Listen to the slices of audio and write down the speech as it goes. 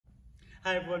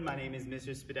Hi everyone, my name is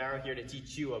Mr. Spadaro here to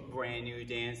teach you a brand new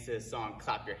dance to the song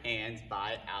Clap Your Hands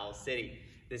by Owl City.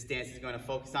 This dance is going to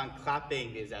focus on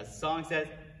clapping because as the song says,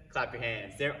 clap your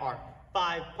hands. There are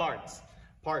 5 parts.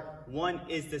 Part 1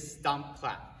 is the stomp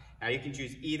clap. Now you can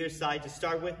choose either side to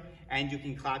start with and you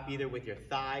can clap either with your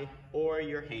thigh or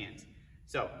your hands.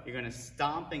 So you're going to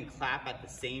stomp and clap at the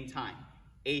same time.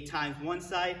 8 times one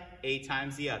side, 8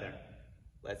 times the other.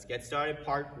 Let's get started.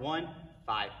 Part 1,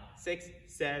 5, 6,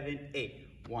 7, 8.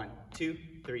 1, 2,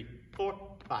 3, 4,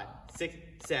 5, 6,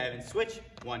 7. Switch.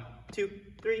 1, 2,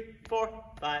 3, 4,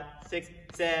 5, 6,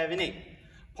 7, 8.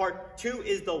 Part 2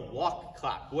 is the walk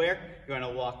clap, where you're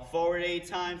going to walk forward 8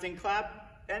 times and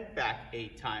clap, and back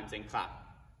 8 times and clap.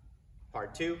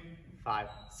 Part 2, 5,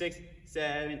 6,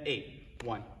 7, 8.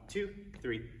 1, 2,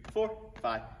 3, 4,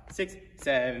 5, 6,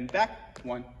 7. Back.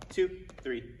 1, 2,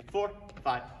 3, 4,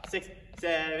 5, 6,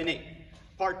 7, 8.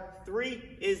 Part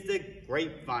 3 is the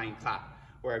grapevine clap,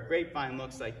 where a grapevine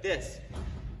looks like this.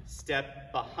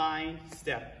 Step behind,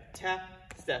 step,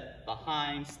 tap, step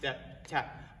behind, step,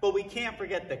 tap. But we can't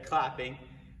forget the clapping,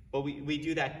 but we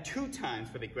do that 2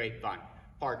 times for the grapevine.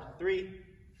 Part 3,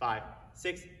 5,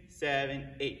 6, 7,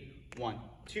 8. 1,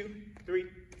 2, 3,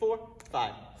 4,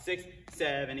 5, 6,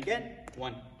 7. Again.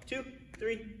 1, 2,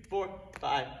 3, 4,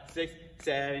 5, 6,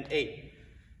 7, 8.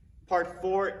 Part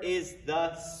 4 is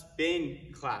the spin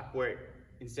clap, where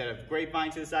instead of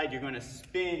grapevine to the side, you're going to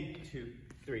spin 2,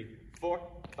 3, 4,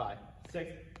 5,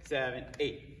 6, 7,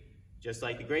 8. Just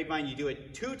like the grapevine, you do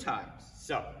it 2 times.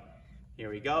 So here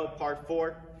we go. Part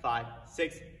 4, 5,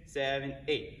 6, 7,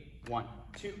 8. 1,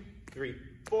 2, 3,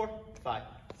 4, 5,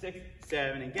 6,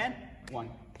 7. Again. 1,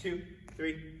 2,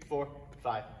 3, 4,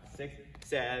 5, 6,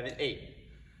 7, 8.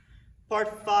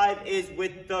 Part 5 is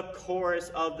with the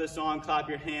chorus of the song, Clap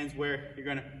Your Hands, where you're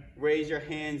going to raise your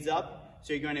hands up.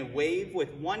 So you're going to wave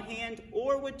with 1 hand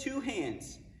or with 2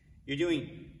 hands. You're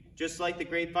doing just like the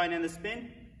grapevine and the spin,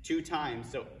 2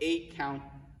 times. So 8 count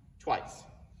twice.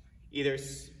 Either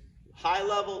high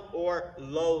level or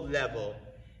low level.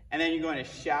 And then you're going to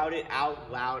shout it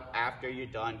out loud after you're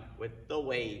done with the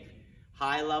wave.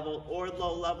 High level or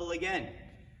low level again.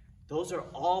 Those are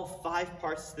all 5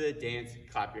 parts to the dance,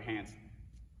 Clap Your Hands.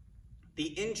 The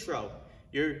intro,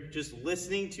 you're just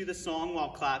listening to the song while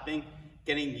clapping,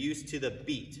 getting used to the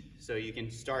beat. So you can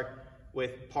start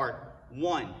with part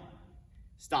 1,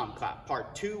 stomp clap,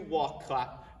 part 2, walk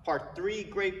clap, part 3,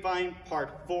 grapevine,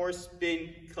 part 4,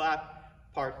 spin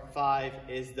clap, part 5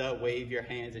 is the wave your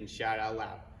hands and shout out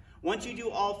loud. Once you do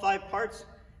all 5 parts,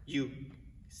 you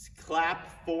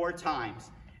clap 4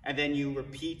 times, and then you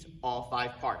repeat all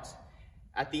 5 parts.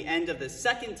 At the end of the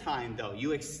second time, though,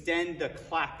 you extend the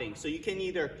clapping. So you can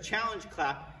either challenge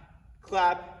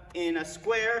clap in a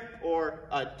square or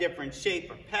a different shape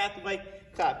or pathway,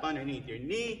 clap underneath your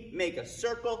knee, make a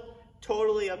circle,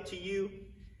 totally up to you.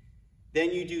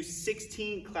 Then you do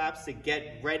 16 claps to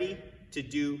get ready to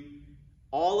do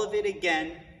all of it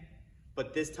again,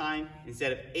 but this time,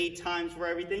 instead of 8 times for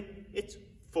everything, it's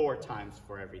 4 times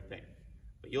for everything.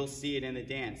 But you'll see it in the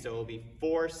dance. So it'll be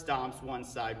 4 stomps, 1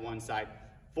 side,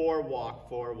 4 walk,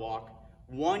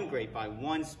 1 grapevine,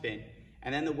 1 spin,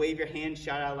 and then the wave your hand,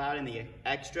 shout out loud, and the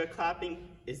extra clapping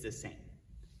is the same.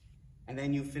 And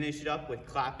then you finish it up with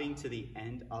clapping to the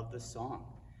end of the song.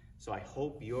 So I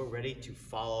hope you're ready to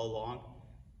follow along.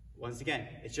 Once again,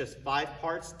 it's just 5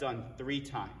 parts done 3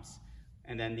 times,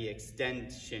 and then the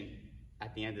extension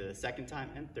at the end of the second time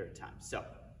and third time. So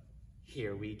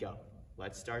here we go.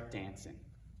 Let's start dancing.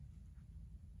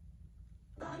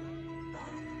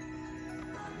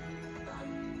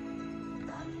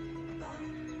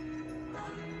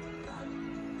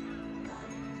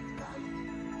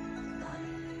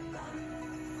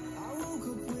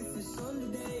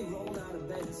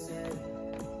 Said,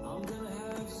 I'm gonna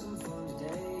have some fun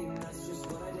today, and that's just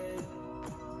what I did.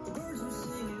 The birds were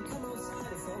singing, come outside,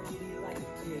 I felt giddy like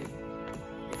a kid.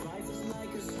 If life is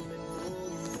like a swimming pool,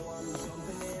 you know I'm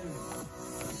jumping in.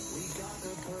 We got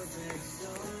the perfect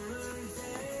summer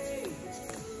day.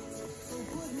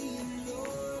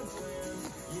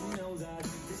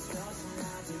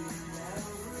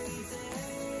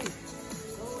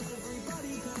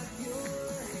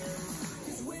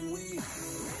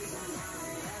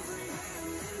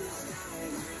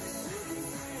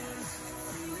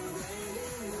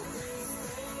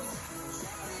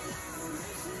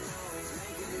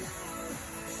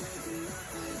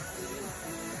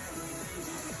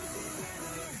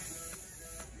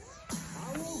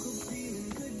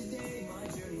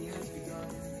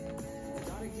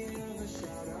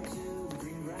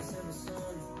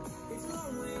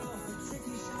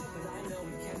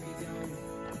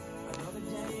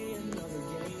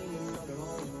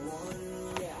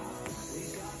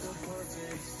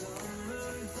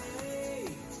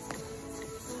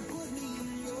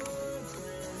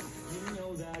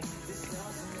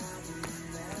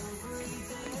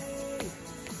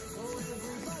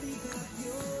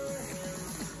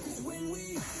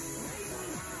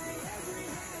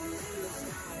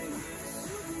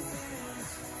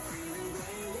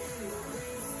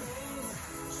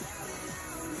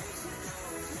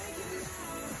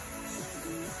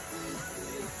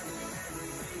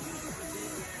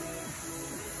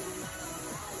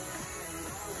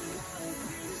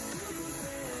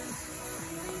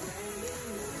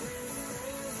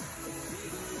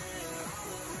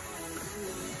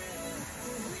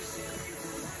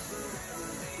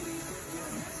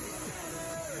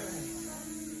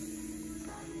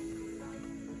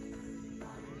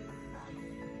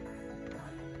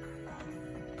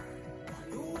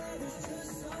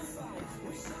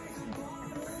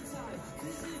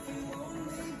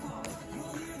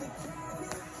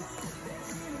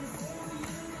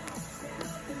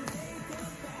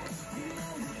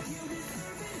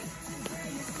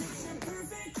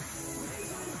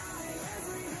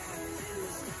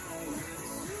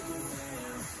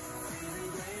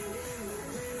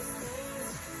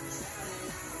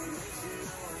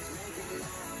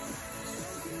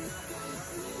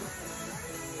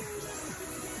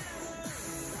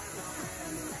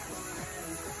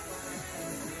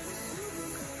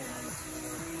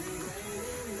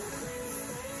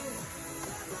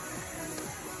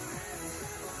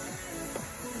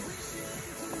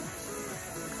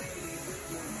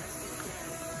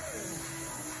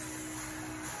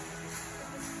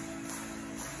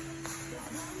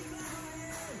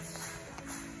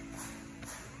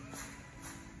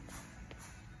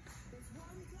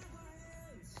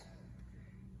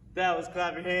 that was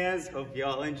Clap Your Hands. Hope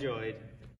y'all enjoyed.